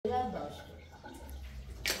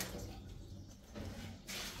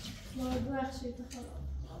ببخشید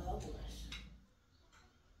خراب باش.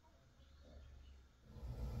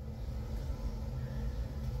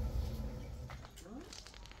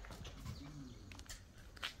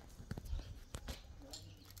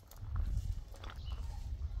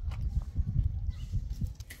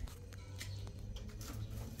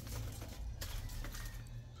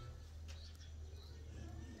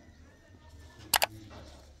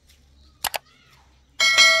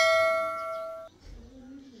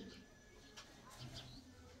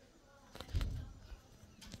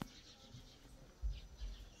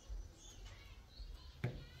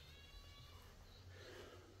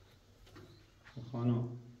 خانم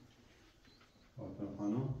فاطمه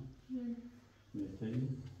خانم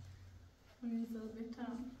بهتری؟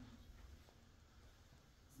 بهترم.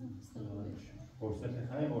 قرصت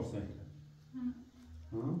خیلی قرصت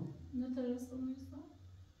ها؟ نه ترسم نیستم.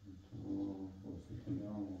 تو قرصت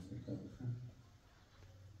میام قرصت بخن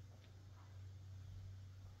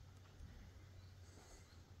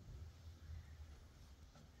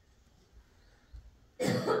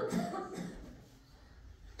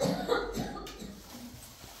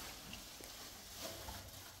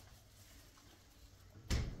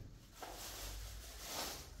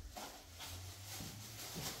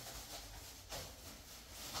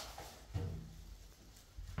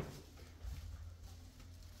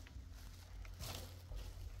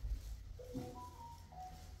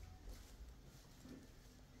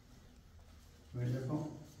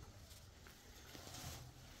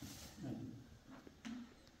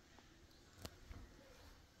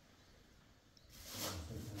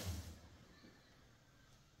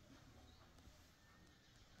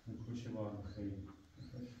کوچه بار خیلی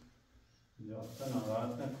زیادتا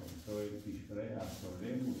ناراحت نکن توی پیشبره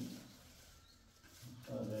افسرده بود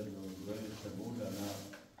ساده روزگاه شبود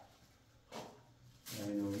نه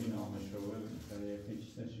اینوی نامه شبود در یکی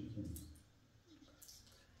چیزا شکیم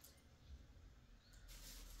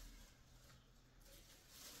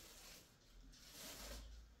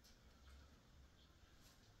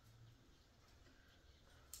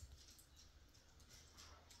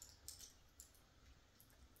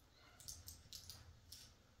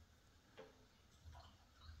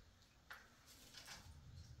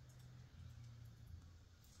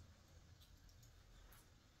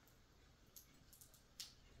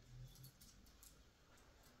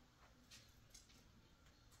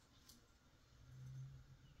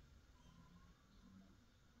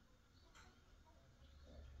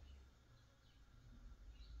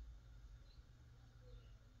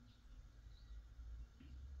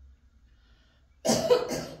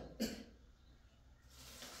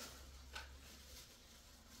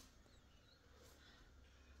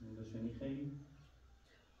داشتنی خیلی؟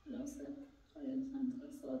 لازم خیلی چند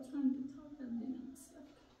ساعت هم بیتاب بندیم مثلا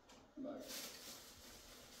باید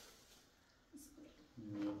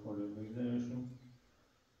خورده بگذارشون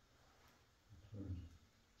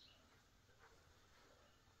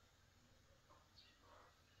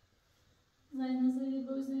زینب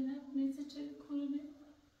boy Zeynep neyse çelik koloni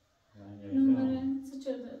numara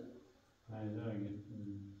sıçradı. Hamza اگه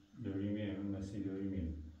دوری میرم مسیح دوری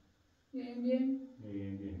میرم Yem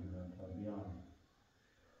تا بیان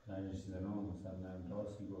زنش زنان مثلا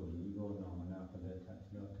راسی گوزی گو نامنه خود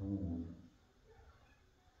تعطیلات همون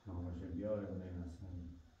نامشه بیاره اونه مثلا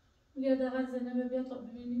بیا دقیق Zeynep'e بیا تا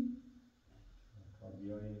ببینیم تا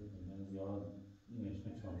بیایی زیاد اینش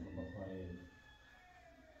نچون که بخواه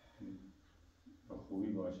با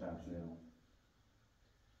خوبی باشه افشه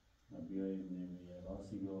بیایی نمیه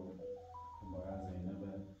راسی گو باید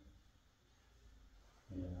زینبه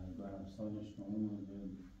برم سالش نمون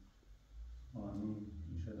آنون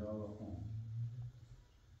میشه دا بخون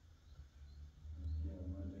یه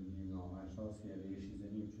اومده گیم نامش راست یه ریشی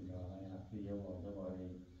زنیم چون های هفته یه واقع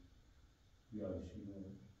باری بیایشی رو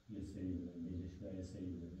یه سری بده بیدش یه سری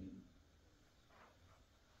بده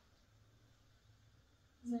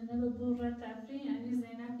Zeynep'e burra tafri yani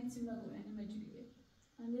Zeynep için de bu yani mecliye.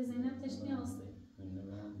 Yani Zeynep teşni aslı.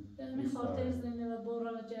 Yani خاطر Zeynep'e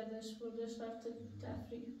burra ve cerdش بردش رفت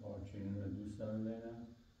تفریح. آرچینو رو دوست دارم زینب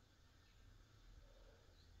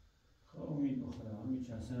خواه امید بخورم همین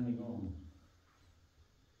چند سن نگاه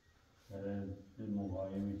برای دل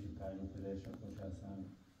مقایمی که پلو پدرش خوش هستن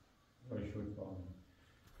باید شد باهم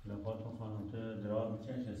لپاتون خانم تو درار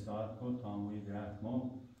بکش ساعت کن تا همونی درخت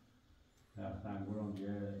ما درخت انگورم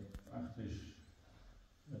یه وقتش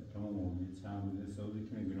تمام موجود چند بوده سعودی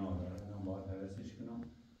که گناه داره من باید درستش کنم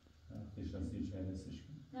وقتش راستی چه درستش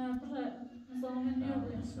کنم نه برای زمان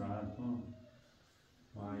نیاده استراحت کن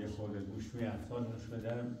ما یه خورده گوش می اطفال نوش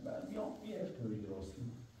بدرم بعد بیام یه افتوری درست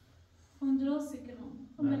کنم خون درستی کنم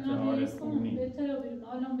خب من هم نیستم بهتره بیرون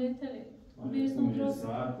الان بهتره Mesmo اونجا próximo.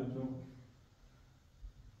 استراحت بتون.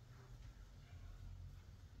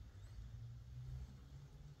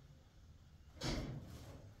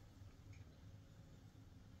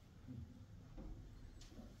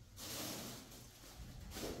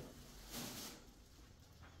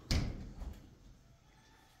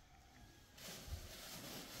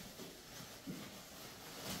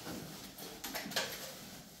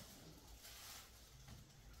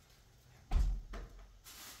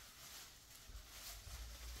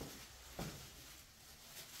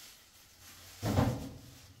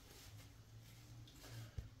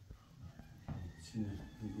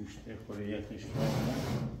 گوشت خوریتش رو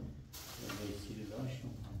بیسیری داشتم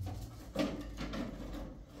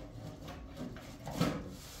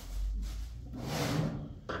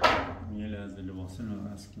یه لحظه لباسه رو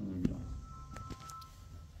عوض کنم اونجا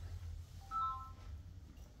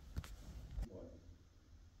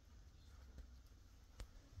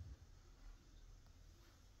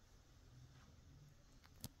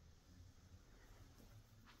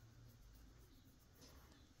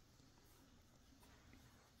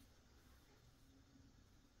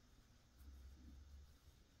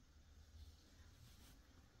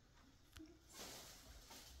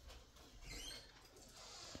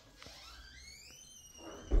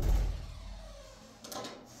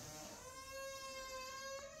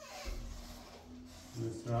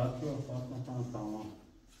استراحت رو فاطمه خانم تمام.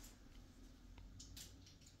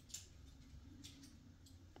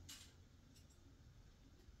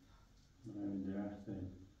 درخت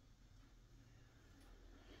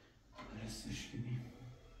رستش کنیم.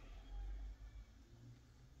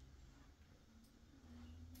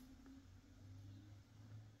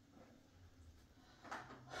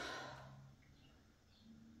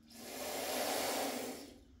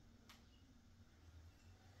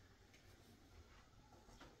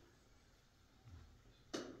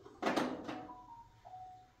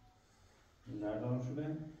 نردار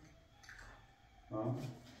شده؟ ها؟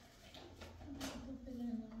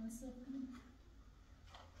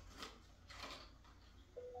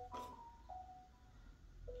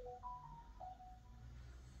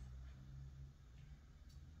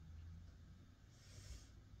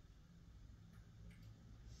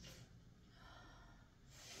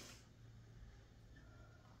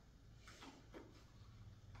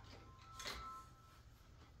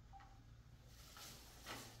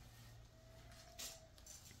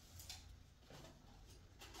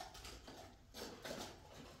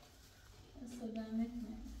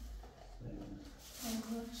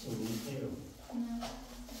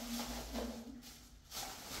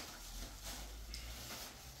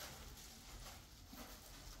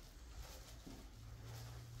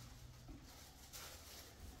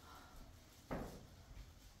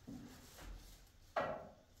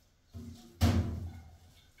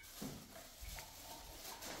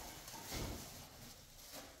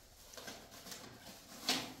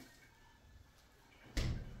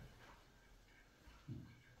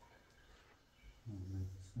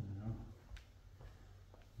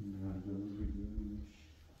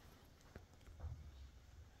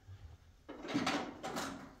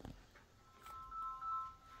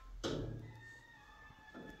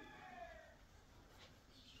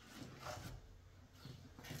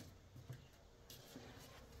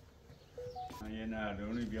 یه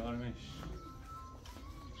نردونی بیارمش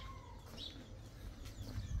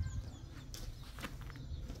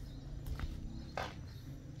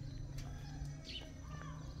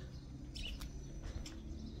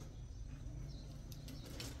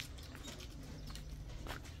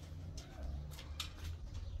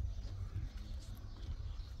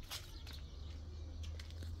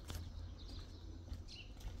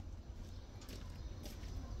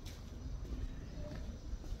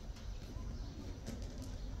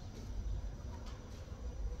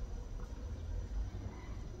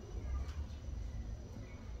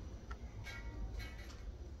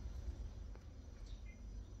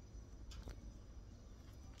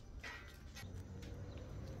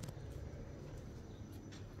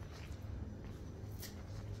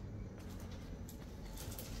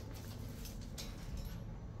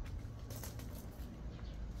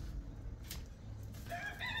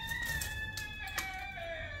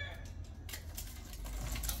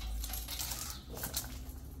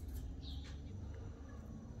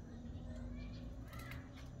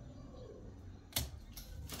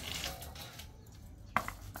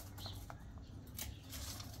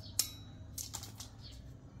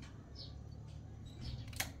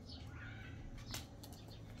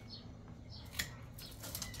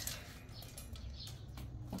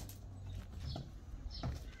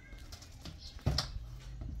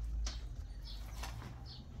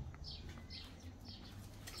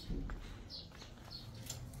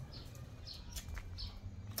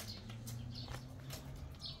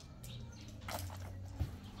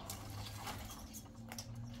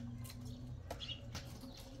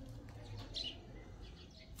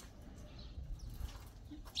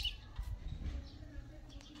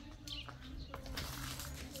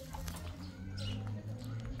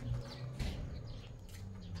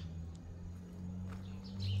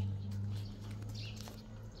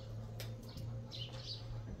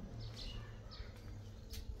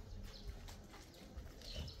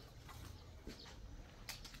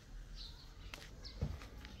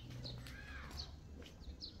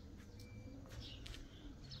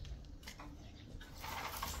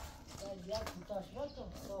آشغالتون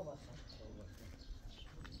خواب آخر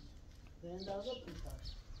به اندازه کوتاه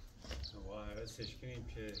و حوضش کنیم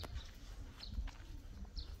که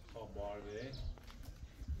خواب بارده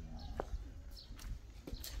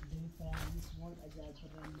دیگه فرانگیس مال اجازه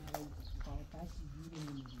برم مرای کارتاش جوری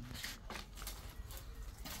نمیدونی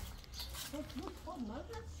خواب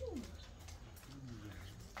مرد شون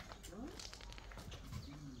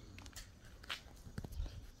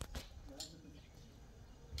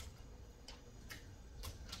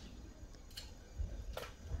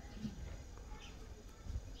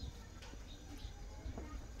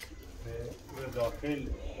داخل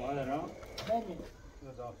مادرم بله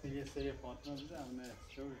داخل یه سری فاطمه بزن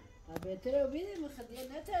شوی بهتره بیده میخواد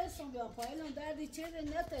یه نترسون بیان پایلون دردی چه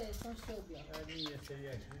نترسون شو بیان یه سری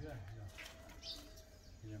اش بزن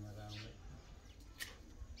یه مدام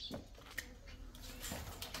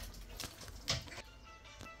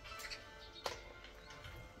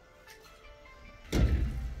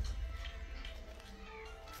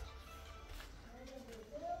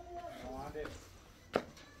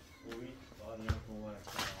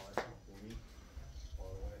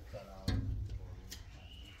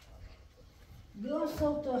بیان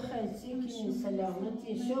صوت خیلی که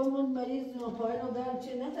سلامتی شو من مریض و پایلون درد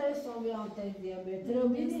چه نترسون بیان تجدیه بهتره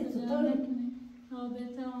بیده چطوره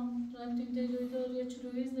بهترم رفتیم تجویدار یه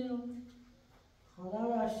چلویز دارم خدا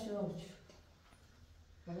را شکر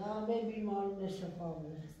خدا به بیمارون شفا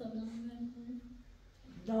بده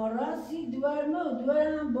ناراضی دوار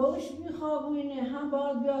هم باش میخوابونه هم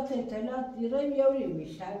باید بیاد اطلاعات رم یوری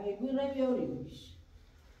میشه رم یوری میشه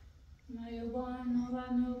ما یه با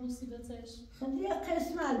هم مصیبتش خود یه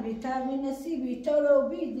قسمت بی تبی نصیبی تو رو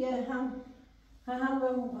بید هم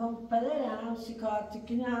پدر هم شکایتی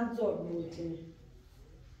کنه هم زور بودتونه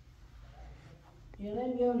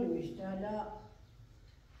رم یوری میشه حالا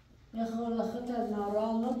یه خورده خود از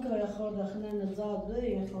نارال نکر یه خورده خونه نزاد بده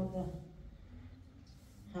یه خورده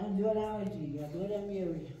هم دورم جیگه دورم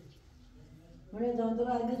یوری من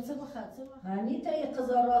داندر اگه چه بخواد هنی تا یه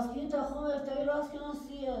قضا راست کنی تا خواه تا راست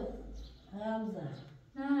کنی همزه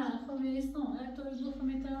نه خب ایستان توی گفت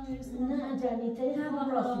میتونم ایستان نه جانی تا یه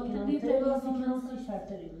خواه راست کنی تا راست کنی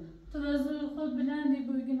شرطری تو از خود بلندی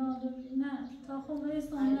بگی نه تا خوب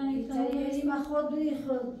ایستان نه تا یه ما خود بی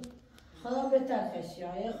خود خدا بهتر خشی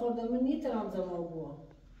یه خورده من نیترم زمان بوا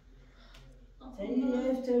تا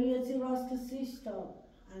یه افتوریتی راست کسیش تا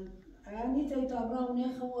اگر نیتایی تا برام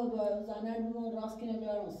نخواد و زنر بیمون راست کنه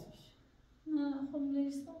بیا راست بشه نه خب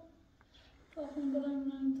ایستان تا خون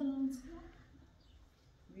برم نمیتونم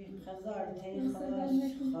بی خزار تایی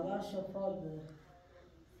خدا شفا بده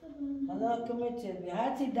خدا کمت چه بی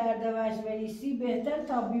هرچی درد وش بریسی بهتر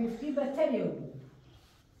تا بیفتی بهتری رو بود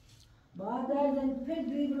با درد پد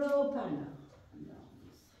بی برو پناه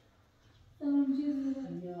دارم چیز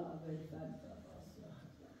یا اول فرد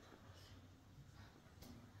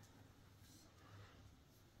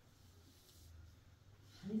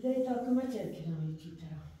دیگه تا کمت چه کنم یکی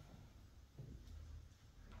ترا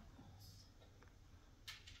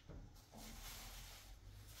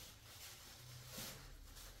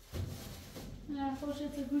نه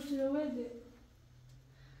خوشت گوشت رو بده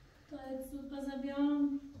تا از زود پس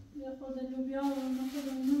بیام یا خود لوبیا رو نخود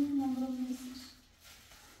نمرم نیستش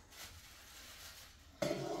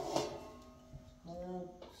حالا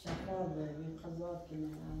شفا بده بی قضا کنه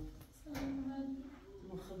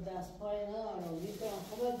خود دست پای ندارم میتونم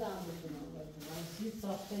خوب دم بکنم من سید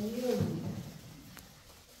ساختنی رو بید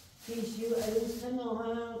پیشی و عروس هم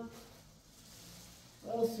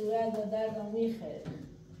با صورت و دردم میخوره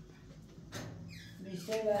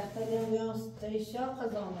بیشتر وقتایی هم بیان تایشا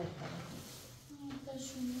قضا میخوره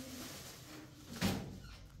تشونی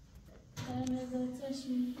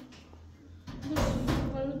تشونی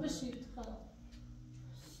بشید خراب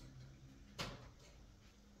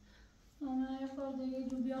اما یه خورده یه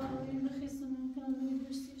لوبیا رو این بخیستم ممکنم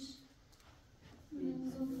میگوشتیش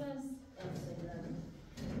زود پس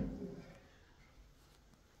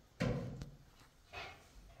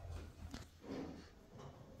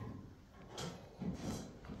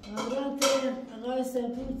آقا تیر آقای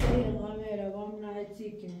سپور تیر آقا میره با من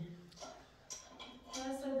نهیتی کنه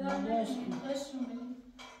دست در نشونی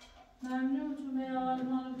ممنون چون به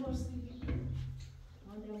آلمان پرسیدی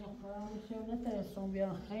آنجا مخبرانشو نترسون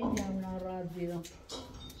بیان خیلی هم ناراحت بیرم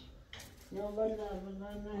یا بلد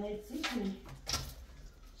نهیتی کنه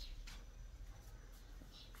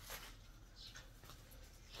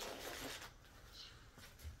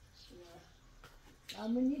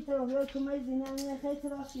اما نیترم بیا که من زینم خیلی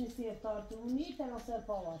راست نیستی افتارتون نیترم سر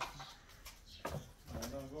پاواتی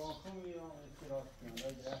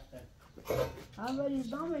هم بریز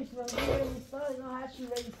دامش و بیر ایستار اینا هرچی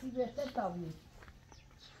بریسی بهتر تابید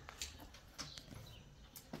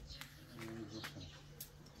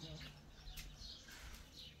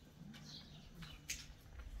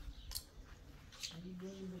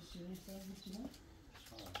بشینی سر بشینی؟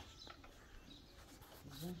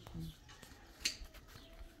 بشین.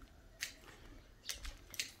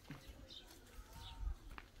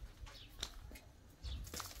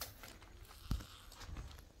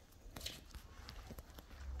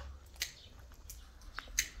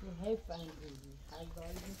 حیف انگوری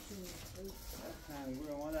خلبایی بشین.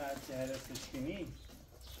 انگور ما در چهره سشکنی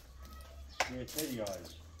بهتری های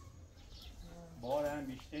بار هم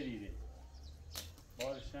بیشتری ده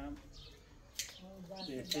بارش هم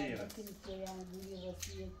بهتری رست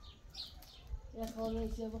یه خاله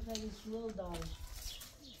چه بخیلی شلو داره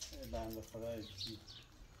بنده خدای چی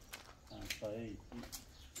همسایه ای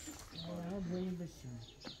نه بریم بشین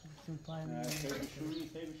بشین پای من خیلی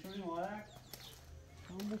بشونی مارک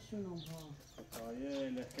هم بشونم ها پایه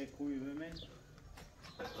لخه کوی بمن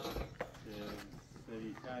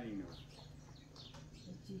سریعتر اینو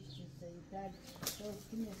چیش چه سریعتر تو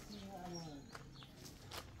کی نسی امان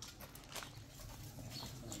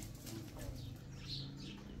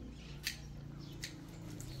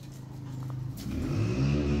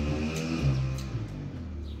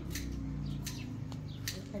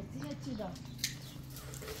چی داشت؟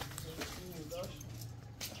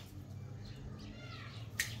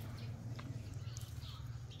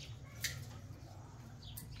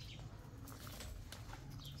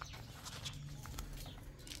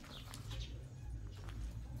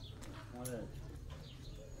 آره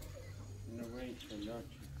اینو باید شلات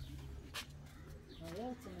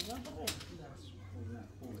آره چه نگاه باید نه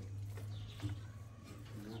خوبه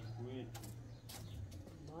خوبه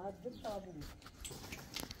باید بتابیم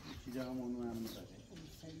چیزی همونو هم میزده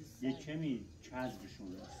یه کمی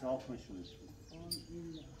چزبشونه صافشونه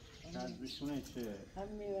چزبشونه چه؟ هم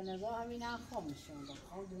میوه نگاه همین هم خامشون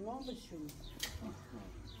خام دونام بشون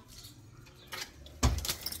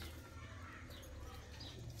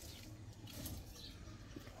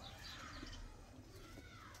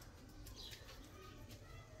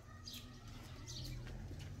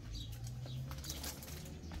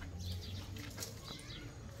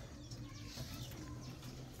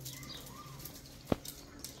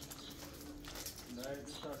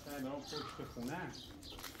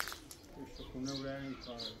پشت خونه بوده این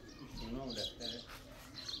کار ایشونه بوده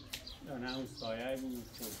یا نه اون سایه بود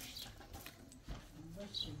پشت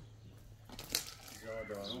جا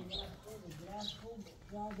دارم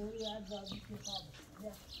جا دوری از جادی که خواب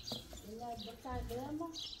این از بکر برم با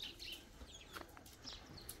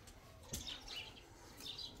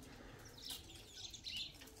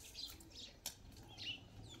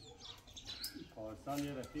پارسال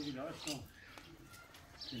یه رفیقی داشتم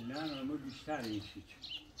کلن آمو بیشتر این شیک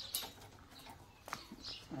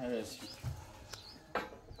هر شیک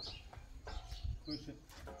خوشه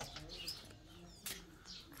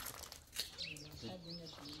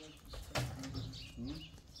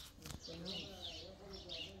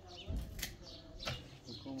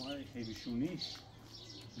بکن های خیلی شونیش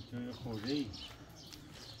توی خورده ای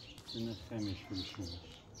سنه خمش بشونش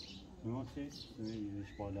نماسه سنه بیدش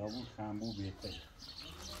بالا بود خمبو بهتر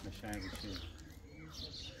بشنگ بشه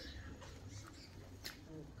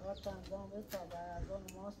کارت انجام بده تا بعد از آن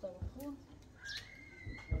ماست رو بخون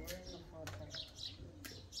دوباره اینو خاطر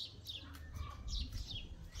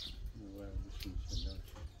دوباره بشون شده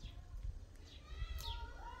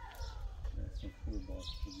دستم خوب باز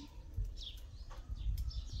کنیم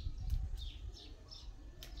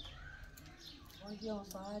من که هم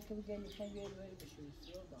ساعت که بگه نیخه یه روی بشون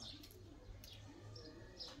سیو دار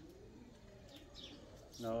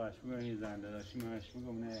نواش بگم این زنده داشتی منش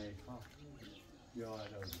بگم نه ایفا یا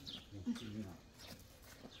علاوی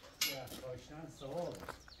یا کاشتن سوال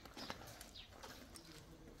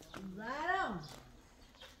زهرم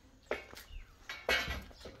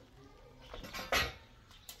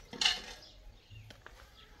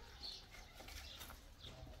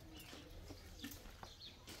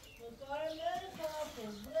کارم نری خواه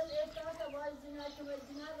کن برد افتاد که باید زینه که باید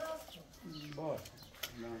زینه راست کن باش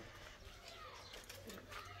نه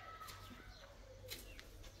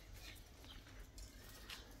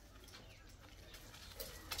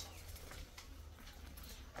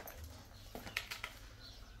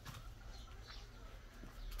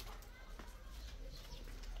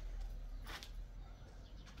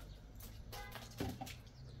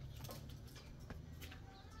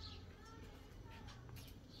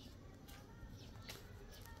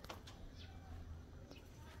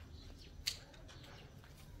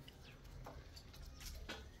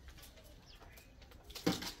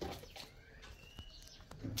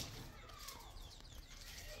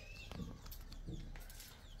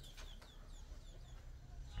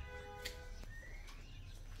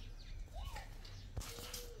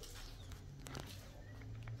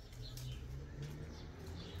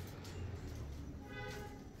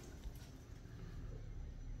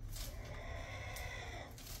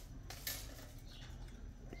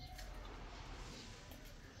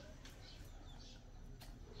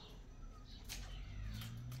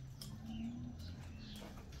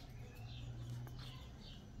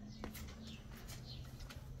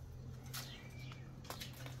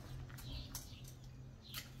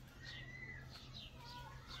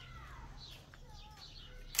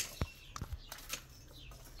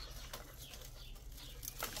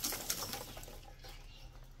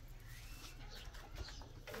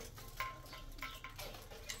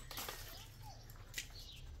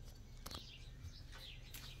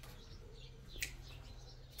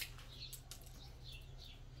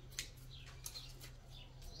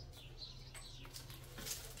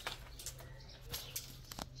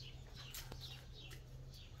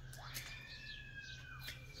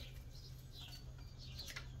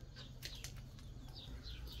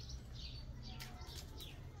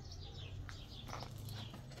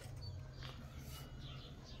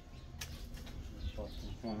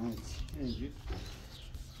اینجوری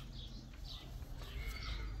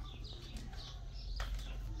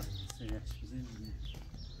سریعش بزنیم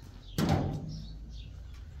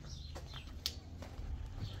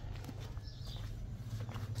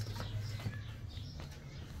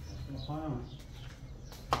خانم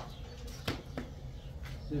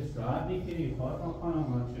ساعت میکنی خانم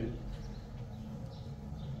ها شد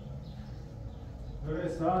برای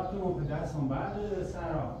ساعت تو به دستم بعد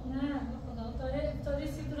سرا نه بخدا تاری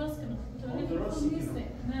سی درست کنم تاری درست خوب نیسته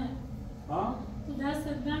نه ها؟ تو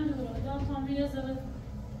دستت بند دوره دام تامی یه زبط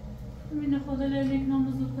همین خدا لیک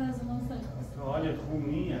نام زودتر از ما سر تو حالت خوب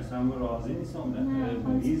نی اصلا من راضی نیستم نه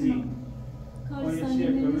بریزی کار یه سنگی چیه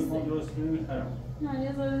که نیسته میخوام درست کنی میخرم نه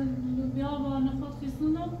یه ذره لوبیا با نخود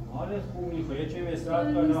خیسوندم حالت خوب نی خب یه چه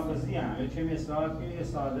استراحت کار نافذی هم یه چه استراحت کنی یه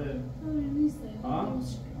ساده تاری نیسته ها؟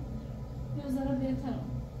 یه ذره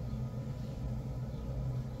بهترم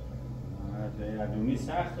یادونی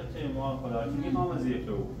سخته که ما خدا چی میخوام از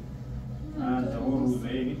تو از اون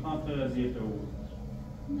روزه میخوام تو از تو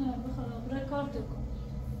نه بخدا برای کار تو کن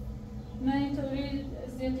من اینطوری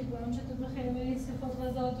زیادی کنم چه تو بخیر بری صفات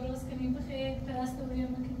غذا درست کنی بخیر پرستوری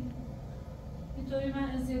میکنی اینطوری من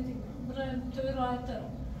اذیتی کنم برای توی راحت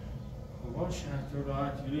ترم باشه تو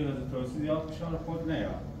راحت گیری از توصیل یا فشار خود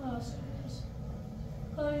نیاد باشه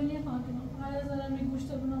کاری نیه فاطمه هر ذره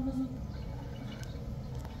میگوشت بنام زود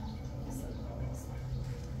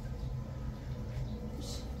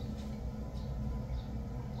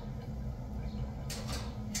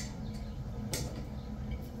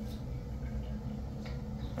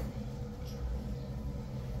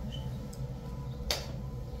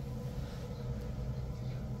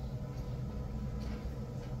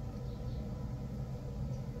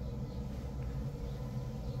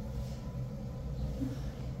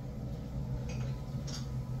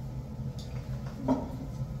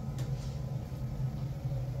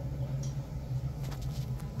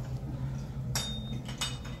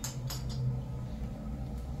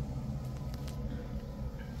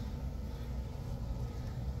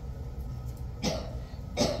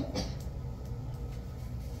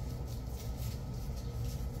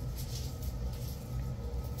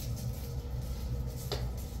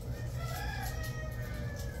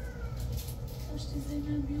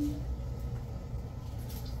Zainab بیومد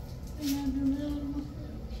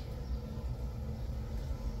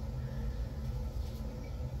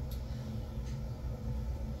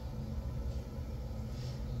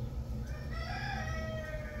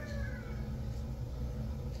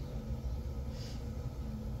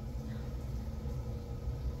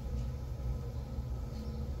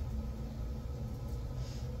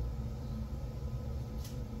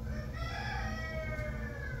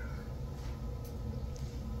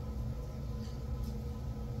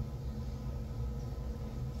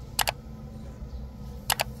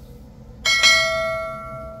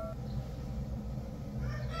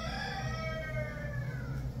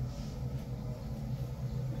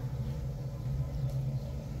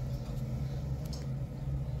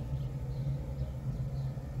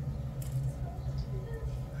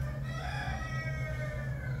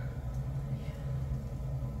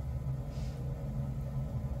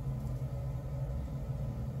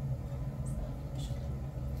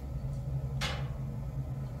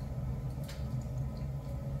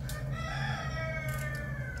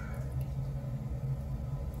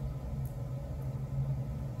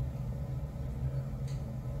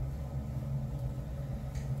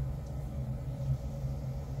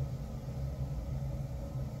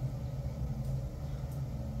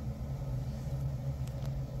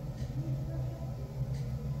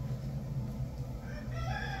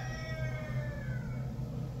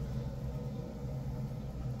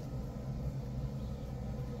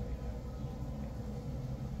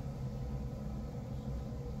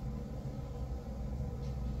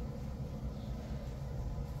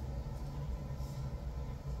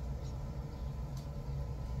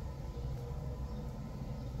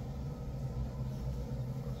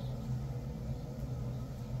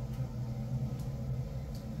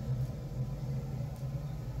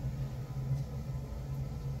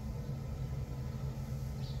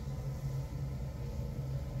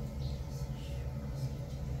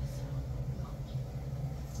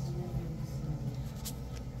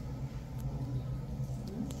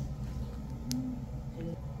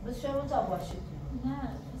بس شما تا باشید نه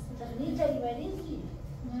تخنی تایی بریزی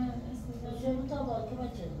نه بس شما تا با که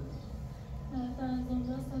بچه نه تنظیم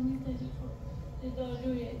دستم میتری خود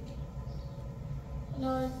اداروی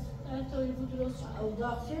نه طوری بود درست شد او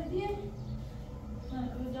داغ شدیه؟ نه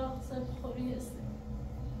او داغ سر خوری هسته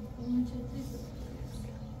اون چطوری بود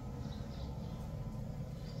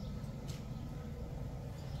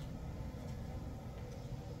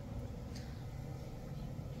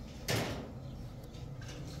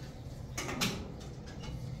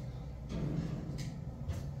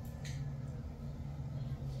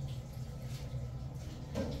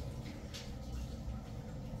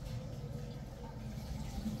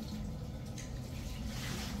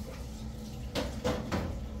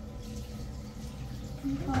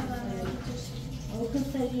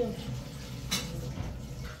اليوم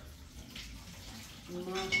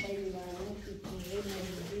ما خير عليك تجينا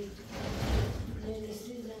الجديد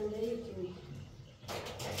للسيزن ليكني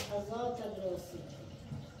حظات الراسي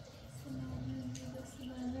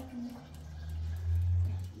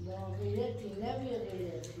با غیرتی نبی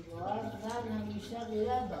غیرتی باید زن همیشه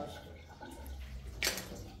غیرت داشته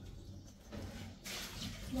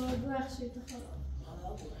باید بخشید خدا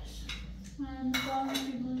من می‌خواهم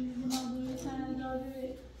که بودی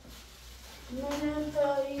تنداری منم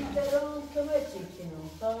تا این درم کمکی کنم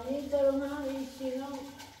تا این درم هم ایشینم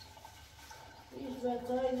هیچ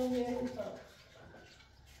بطایی نمیرم تا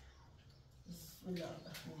بسم الله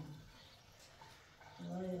الرحمن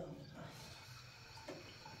الرحیم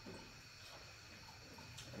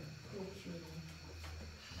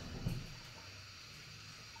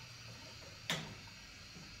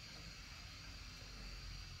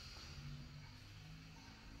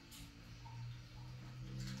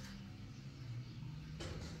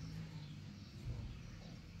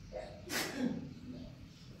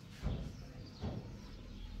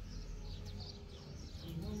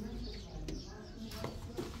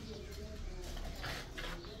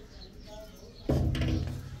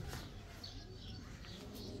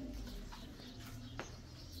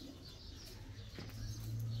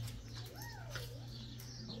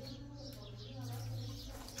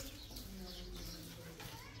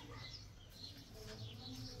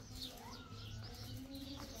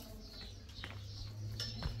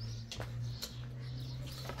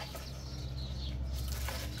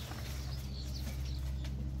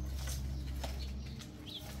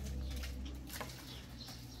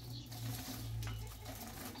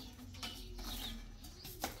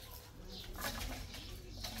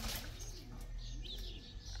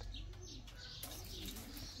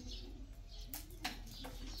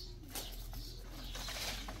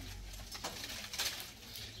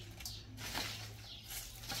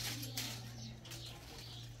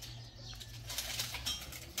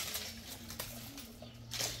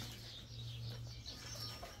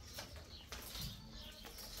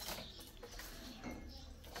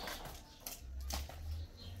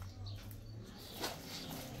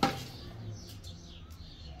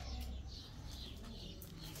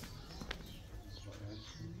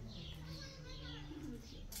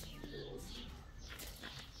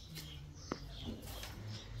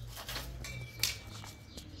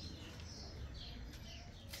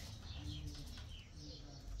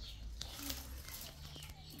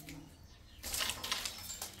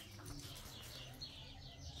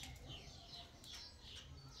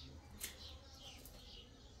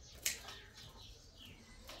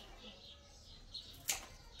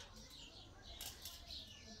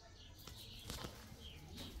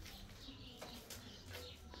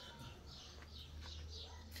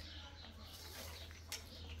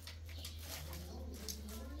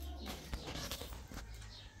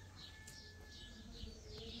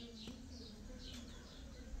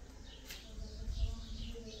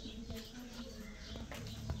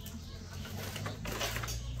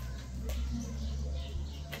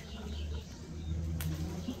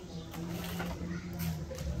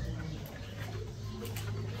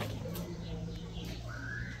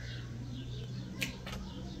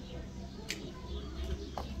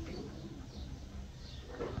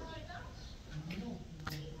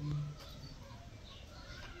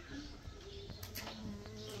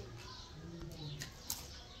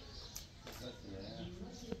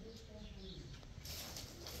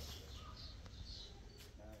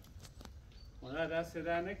نه دست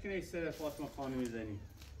در نکنی سر فاطمه خانم میزنی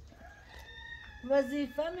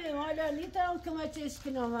وظیفه می حالا نیتم کمکش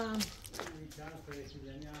کنم هم چند فرشی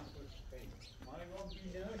زنی هم خوش خیلی ما رو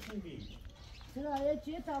بیزناشون بی چرا یه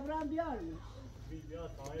چیه تابرم بیاری بیا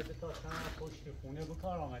تایت تا چند پشت خونه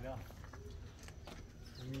بکار آمده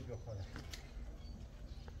امید بخوره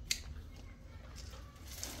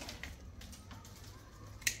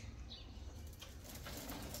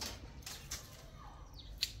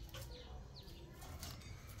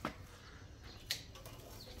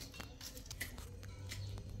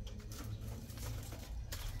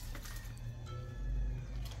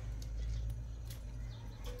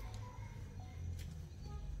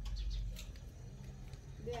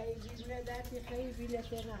درتی خیلی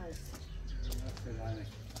بیلته هست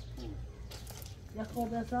یه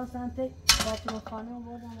خود اساس انتی فاطمه خانم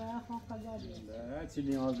بودم و یه خون خدا دید نه چی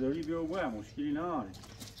نیاز داری بیا بوه مشکلی نه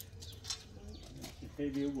خیلی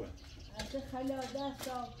بیا بوه اصلا خلا دست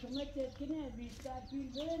کمکت کنه بیشتر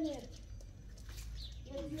بیل بینید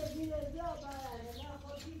یه بیل ازا برده نه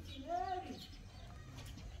خودی چی نری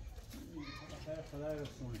خدا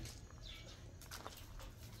رسونه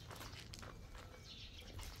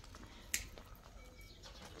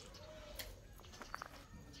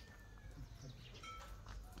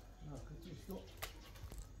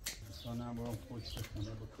اصلا برام پشت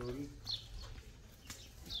خونه بکاری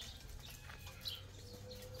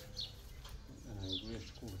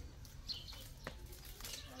رویش خوبه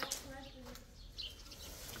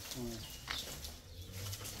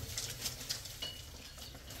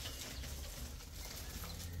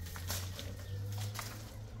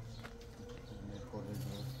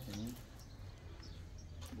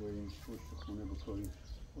بریم پشت خونه بکاریم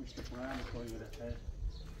پشت خونه هم بکاری بره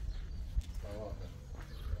سواقه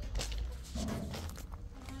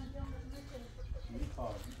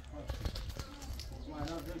میخواد میخواد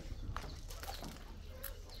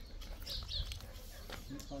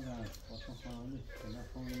میخواد باشم خواهمه کنه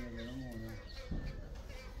خواهمه نگرم مونه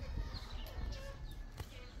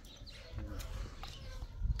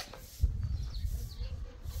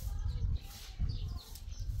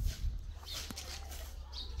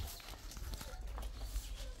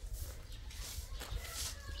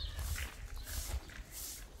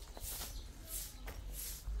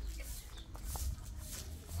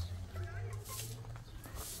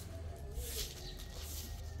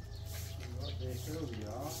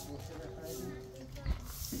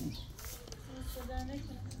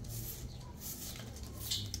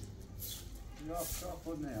یا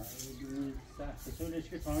خود نه سخت سولش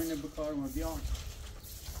که تامین بکار ما بیام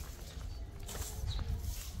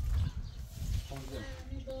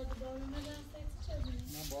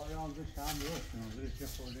نه بای آنزه شم درست نازه که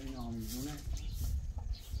خورده این آمیزونه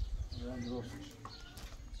درست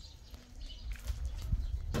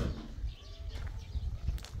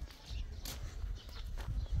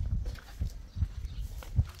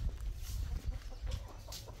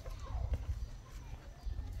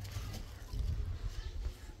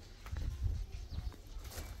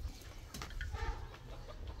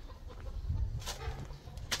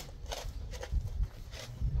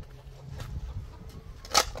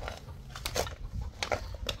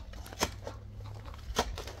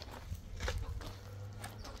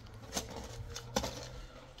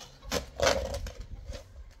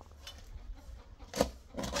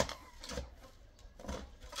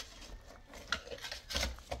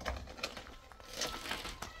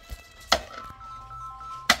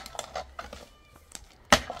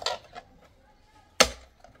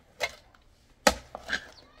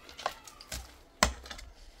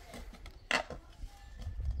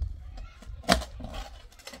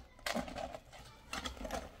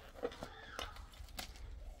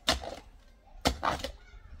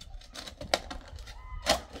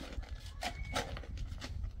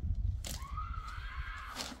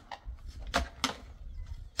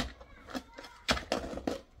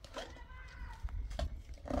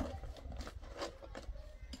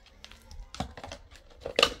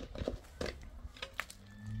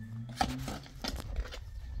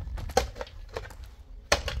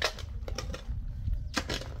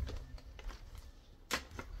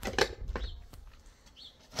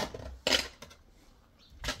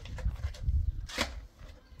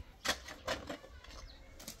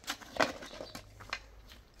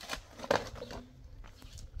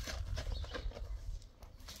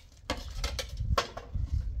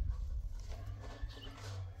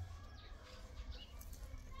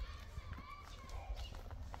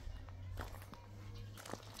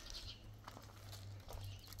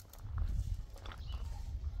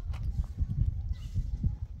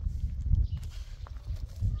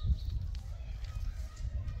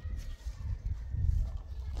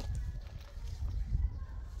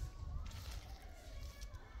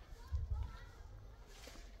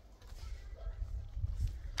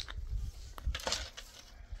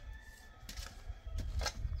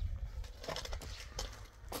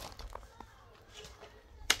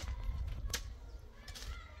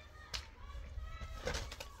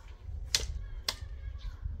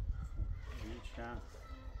میشه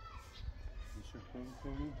میشه خوب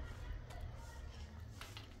کنیم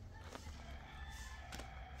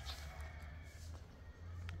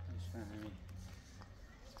میشه همین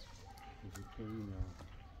بزرگترین ها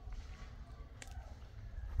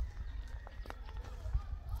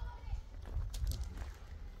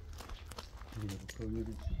میره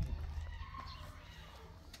بکنیم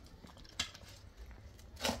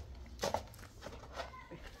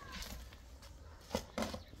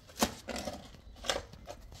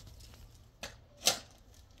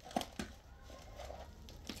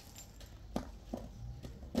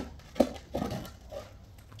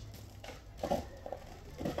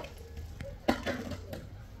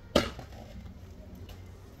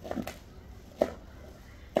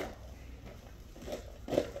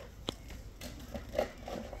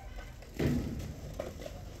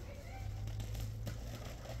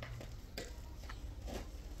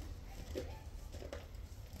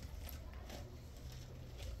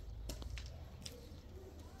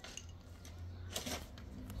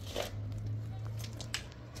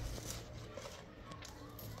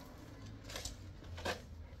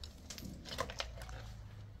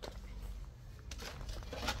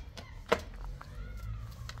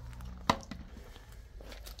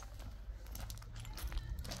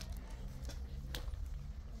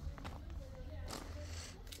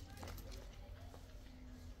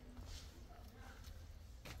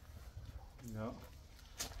حالا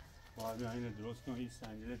باید بیا اینو درست کنم، این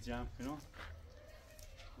سنجره جمع کنم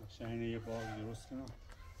قشنگ اینو یه باغ درست کنم،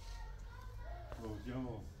 روجه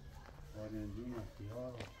و بادمجون و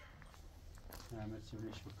خیار و همه چی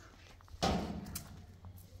بهش بکنم.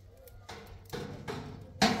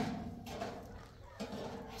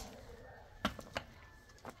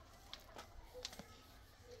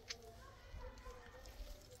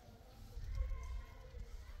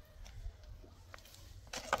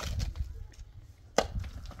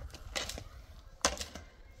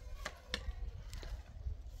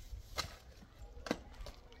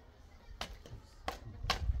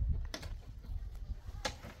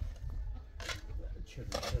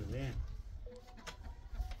 شده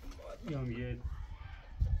باید بیام یه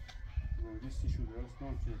روجستیشو درست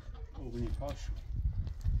کنم که اوبنیتاش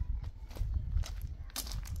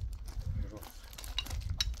درست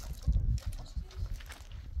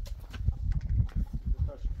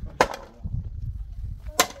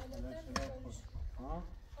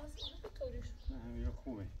نه همین رو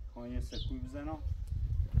خوبه. خواهی یه سکوی بزنم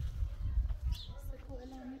سکو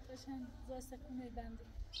الامی قشنگ زای سکو میبنده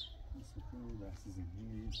سکو دست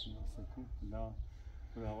زمینی نیست سکو لا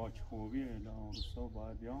به هوا که خوبیه لا اون روستا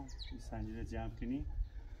باید بیام این سنجره جمع کنی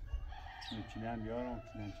کلم بیارم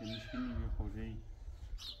کلم که میشکنیم یه خورده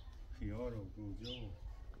خیار و روجه و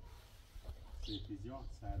سیتیزیان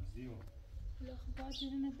سبزی و لا خب باید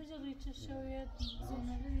دیرونه بجا ریچه شاید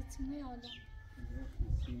زینبه ریتیمه حالا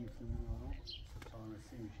سی میتونه میارم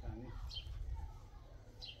چانسی میشنی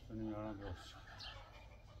میارم درست شد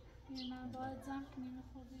یه من باید زم کنیم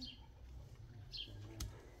خودی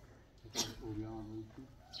اوریان روی تو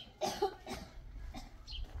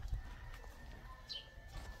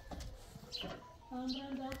من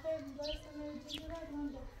برم داخل بایستم ایتون برد من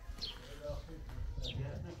داخل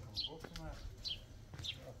تربیت نکن گفتم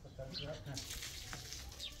تربیت نکن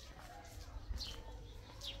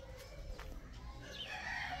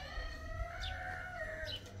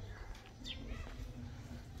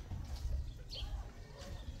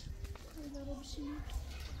داره بشینیم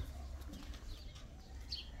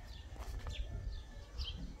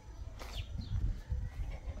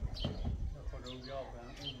خدا بیا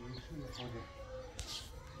برم اون روشون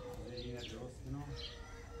خوده اینه درست کنم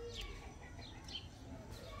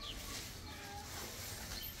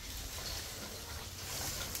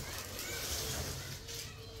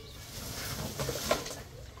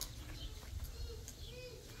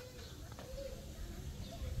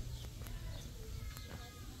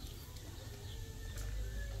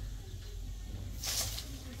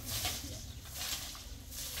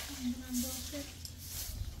من داخل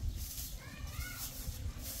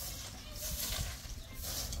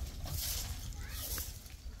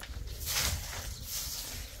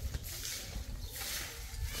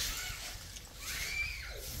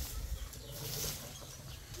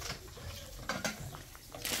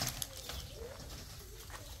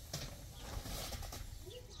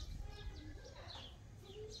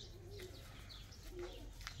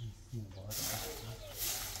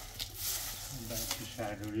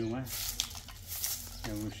شهرداری اومد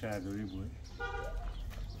امروز شهرداری بود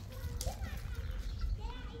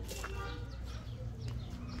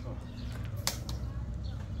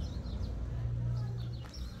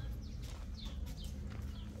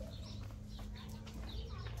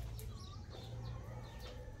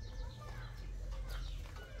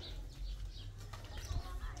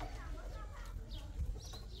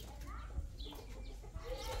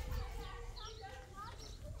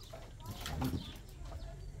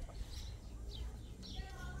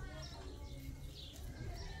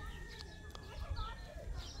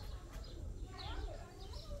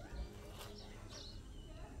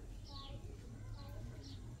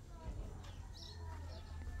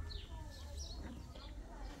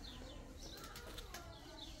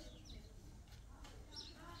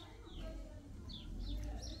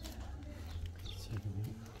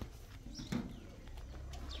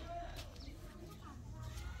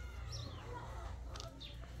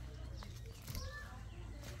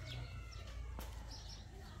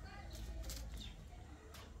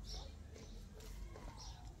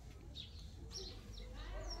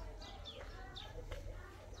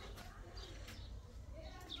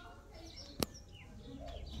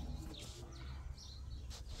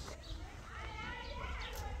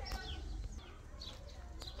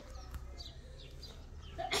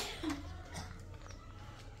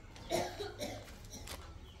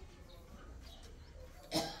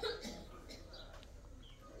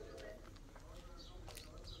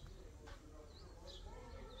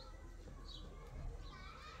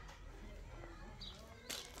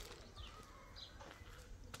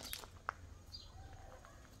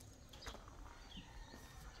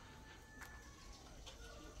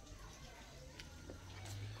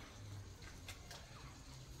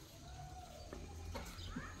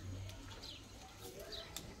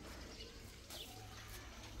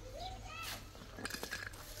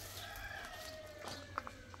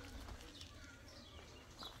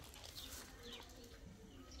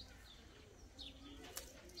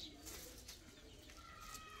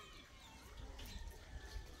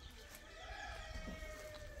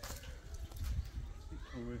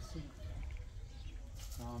برسیم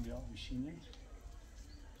تا هم بیا بشینه.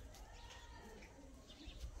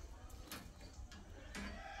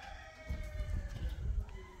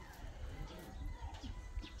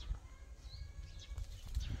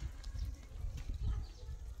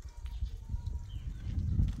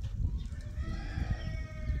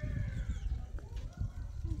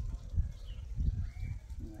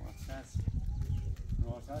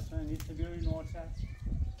 نورسس من نیست بیایی نورسس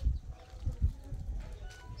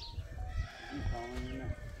این کامل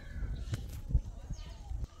نه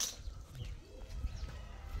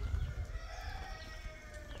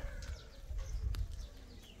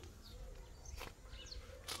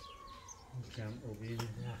کم اوبین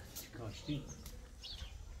درخت کاشتی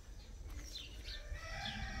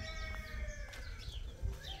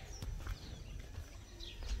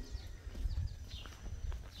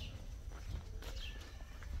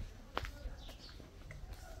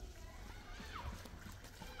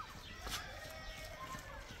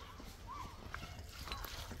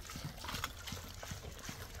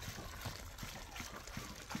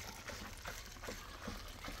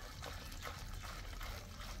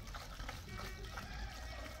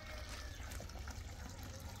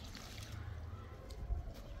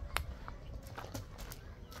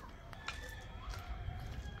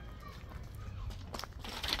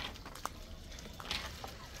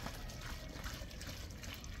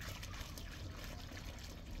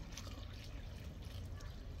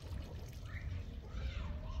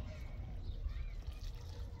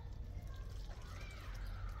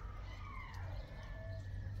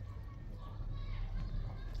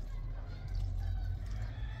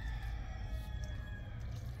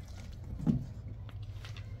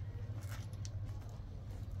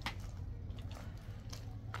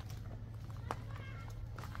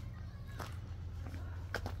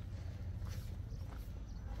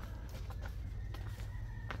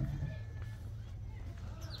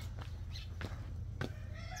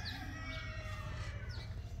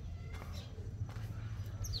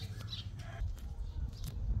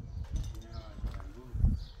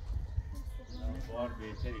بار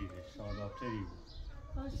بهتری بود، شادابتری بود.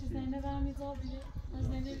 باشه زینب هم ایزا بیده، از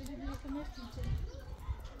زینب بیده بیده که نفتیچه.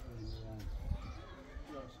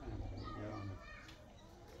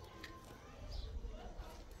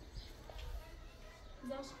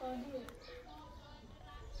 زاش خالیه.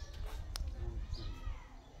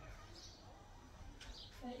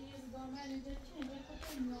 و ایزگاه من اینجا چی؟ اینجا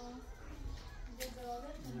خودم یا؟ اینجا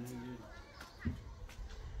برادر کنم؟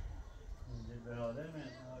 اینجا برادر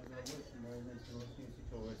من آجا بود که باید نتیوستی که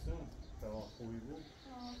توسون دوا خوبی بود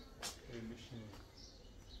خیلی بشینیم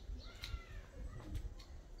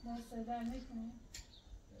دست در نکنه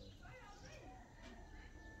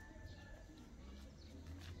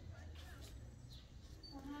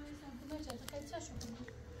همه سمتونه چه؟ تو خیلی چه شو کنی؟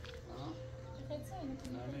 تو خیلی چه اینو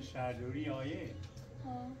کنی؟ همه شهردوری آیه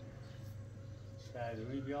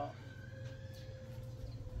شهردوری بیا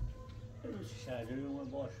شهردوری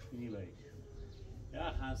اومد باش کنی برید یا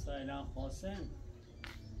همسا اعلان خواستن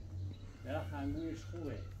یا هنگویش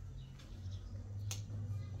خوبه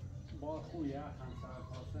بار خوبه یا همسا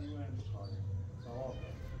خواستن باید بکاره ثواب